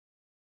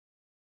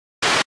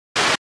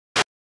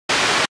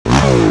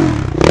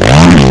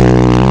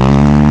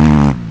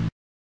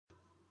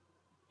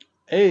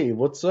Hey,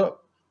 what's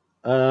up?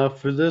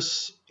 For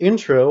this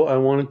intro, I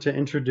wanted to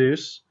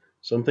introduce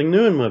something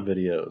new in my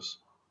videos.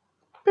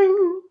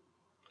 Bing!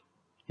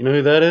 You know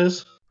who that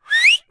is?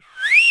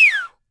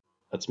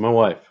 That's my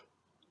wife.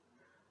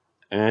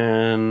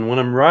 And when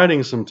I'm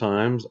writing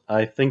sometimes,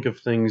 I think of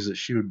things that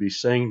she would be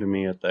saying to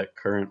me at that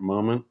current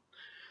moment.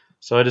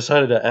 So I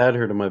decided to add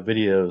her to my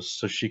videos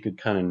so she could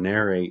kind of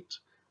narrate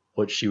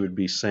what she would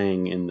be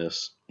saying in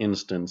this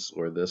instance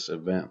or this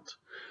event.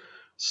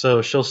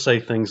 So she'll say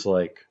things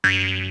like,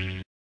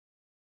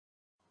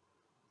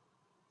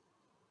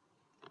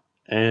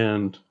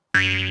 and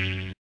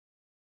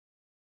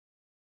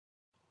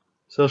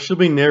so she'll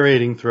be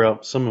narrating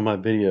throughout some of my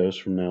videos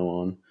from now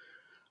on.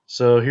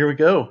 So here we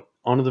go,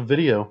 on to the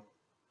video.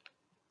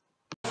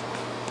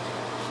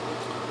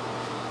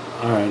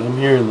 Alright, I'm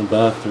here in the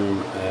bathroom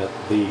at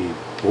the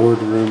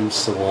Boardroom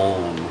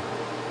salon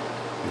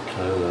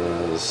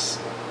because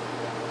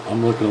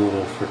I'm looking a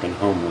little freaking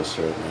homeless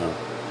right now.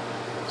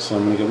 So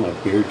I'm going to get my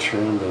beard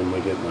trimmed and I'm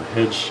going to get my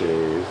head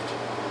shaved.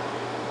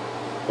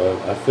 But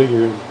I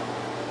figured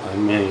I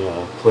may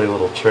play a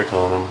little trick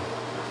on him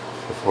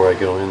before I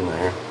go in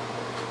there.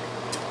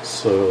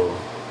 So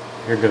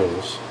here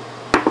goes.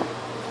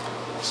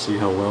 See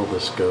how well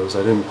this goes.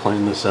 I didn't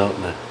plan this out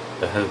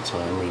ahead of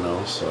time, you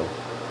know, so.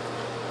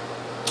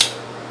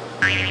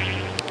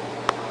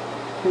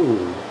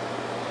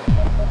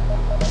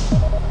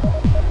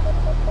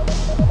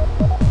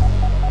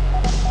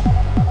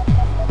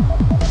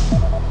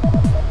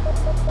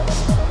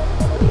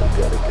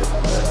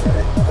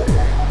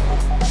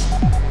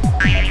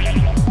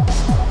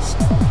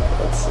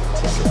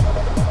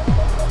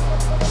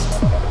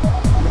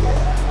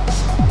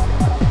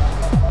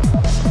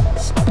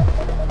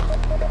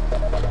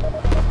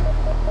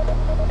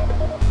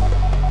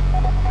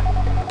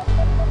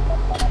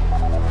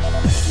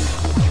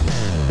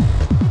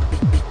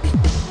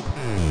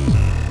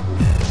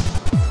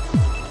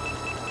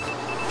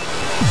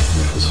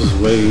 This is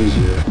way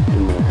easier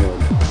in my head.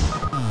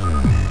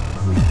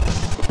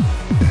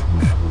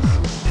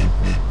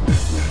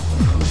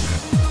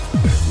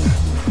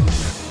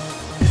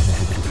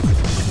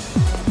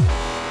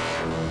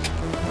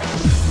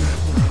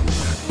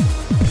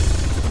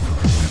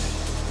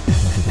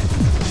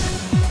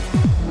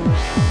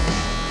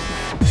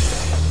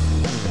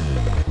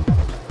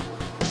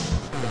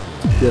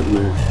 Getting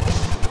there.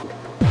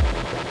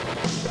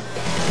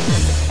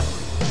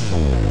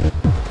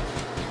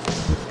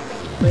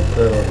 I think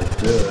that ought to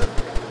do it.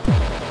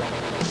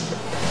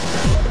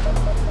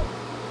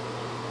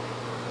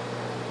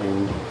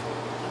 And do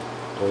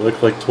I look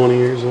like 20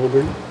 years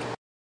older?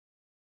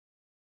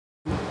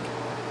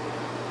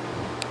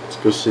 Let's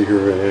go see her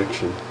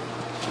reaction.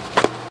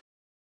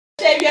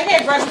 Shave your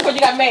hair right before you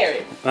got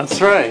married.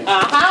 That's right.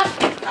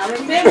 I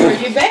remember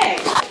you back.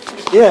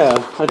 Yeah,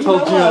 I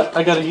told you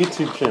I got a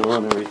YouTube channel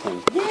and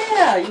everything.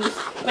 Yeah, you was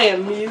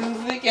playing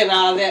music and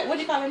all that. What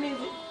do you call it,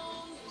 music?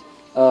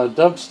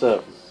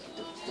 Dubstep.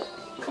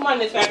 Come on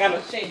this way, I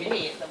gotta shave your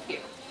head up here.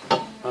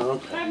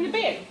 Okay. How have you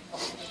been?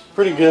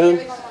 Pretty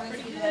good.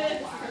 Pretty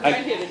good.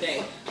 Right here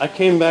today. I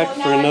came back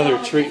for another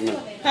treatment.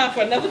 Huh,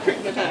 for another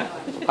treatment, huh?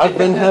 I've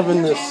been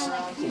having this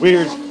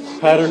weird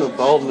pattern of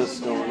baldness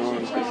going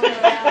on.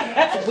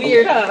 That's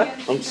weird, huh?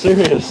 I'm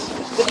serious.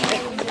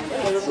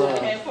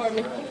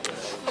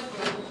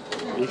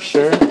 You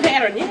sure?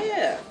 Pattern,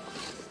 yeah.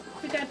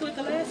 We got to do it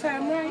the last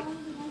time, right?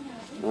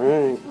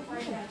 Alright.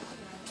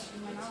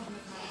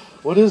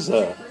 What is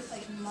that?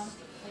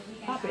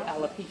 Probably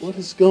alopecia. What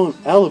is going?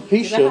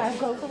 Alopecia? Is that how it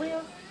goes for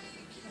real?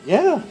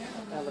 Yeah.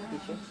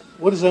 Alopecia.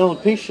 What is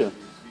alopecia?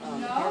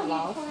 Hair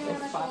loss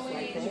and spots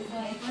like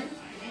that.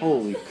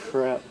 Holy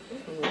crap.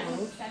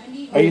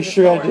 Are you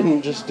sure I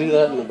didn't just do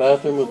that in the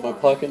bathroom with my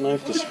pocket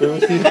knife to screw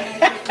with you?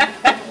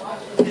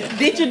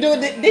 Did you do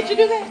that? Did you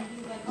do that?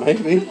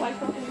 Maybe.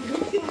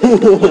 Did you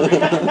do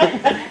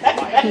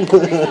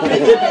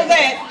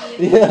that?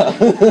 Yeah.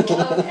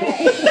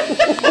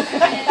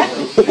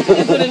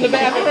 You put in the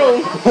bathroom.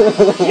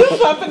 You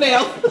something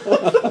else.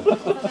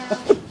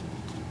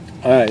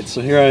 Alright,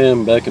 so here I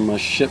am back in my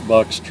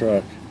shitbox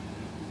truck.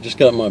 Just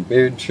got my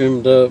beard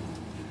trimmed up.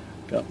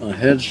 Got my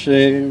head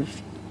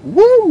shaved.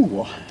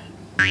 Woo!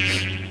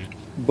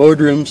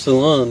 Boardroom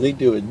salon, they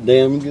do a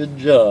damn good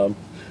job.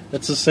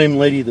 That's the same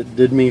lady that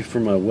did me for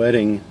my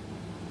wedding.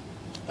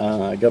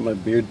 I got my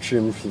beard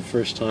trimmed for the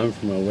first time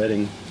for my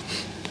wedding.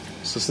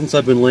 So since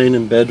I've been laying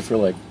in bed for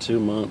like 2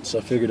 months,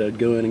 I figured I'd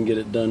go in and get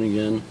it done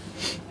again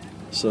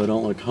so I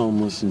don't look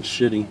homeless and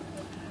shitty.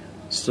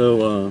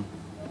 So,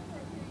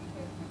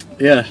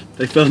 yeah,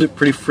 they found it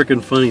pretty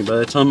freaking funny. By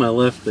the time I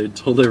left, they'd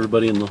told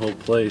everybody in the whole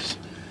place,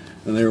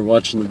 and they were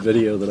watching the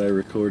video that I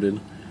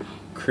recorded,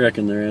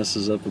 cracking their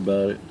asses up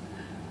about it.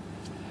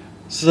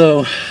 So,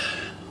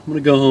 I'm gonna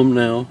go home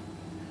now,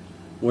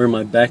 wear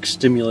my back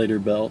stimulator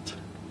belt,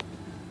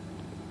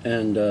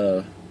 and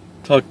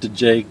talk to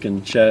Jake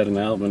and Chad and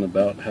Alvin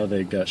about how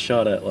they got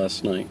shot at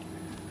last night.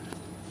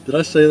 Did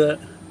I say that?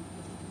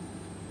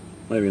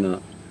 Maybe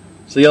not.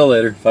 See y'all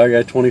later. Fire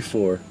Guy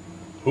 24.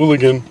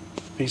 Hooligan.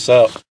 Peace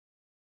out.